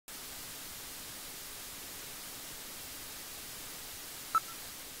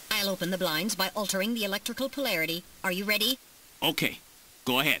I'll open the blinds by altering the electrical polarity. Are you ready? Okay,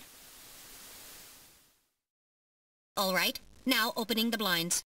 go ahead. All right. Now opening the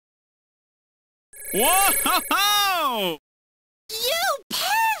blinds. Whoa! You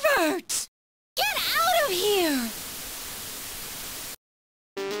pervert! Get out of here!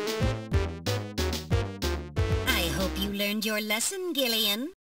 I hope you learned your lesson,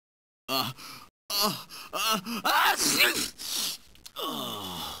 Gillian.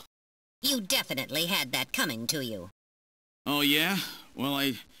 You definitely had that coming to you. Oh, yeah? Well,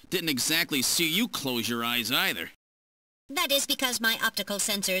 I didn't exactly see you close your eyes either. That is because my optical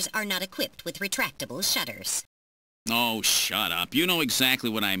sensors are not equipped with retractable shutters. Oh, shut up. You know exactly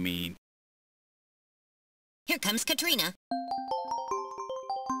what I mean. Here comes Katrina.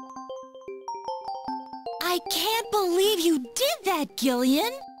 I can't believe you did that,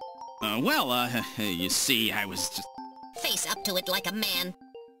 Gillian! You see, I was just... Face up to it like a man.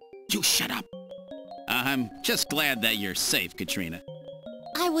 You shut up. I'm just glad that you're safe, Katrina.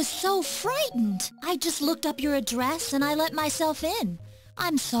 I was so frightened. I just looked up your address and I let myself in.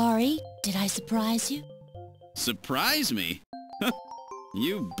 I'm sorry. Did I surprise you? Surprise me?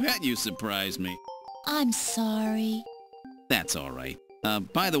 You bet you surprised me. I'm sorry. That's all right.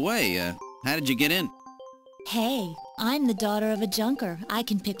 By the way, how did you get in? Hey, I'm the daughter of a junker. I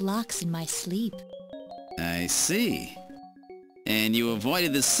can pick locks in my sleep. I see. And you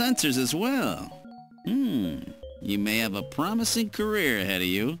avoided the sensors as well. You may have a promising career ahead of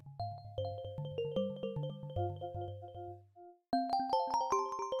you.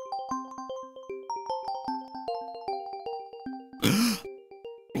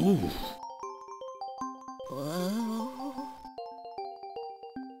 Ooh.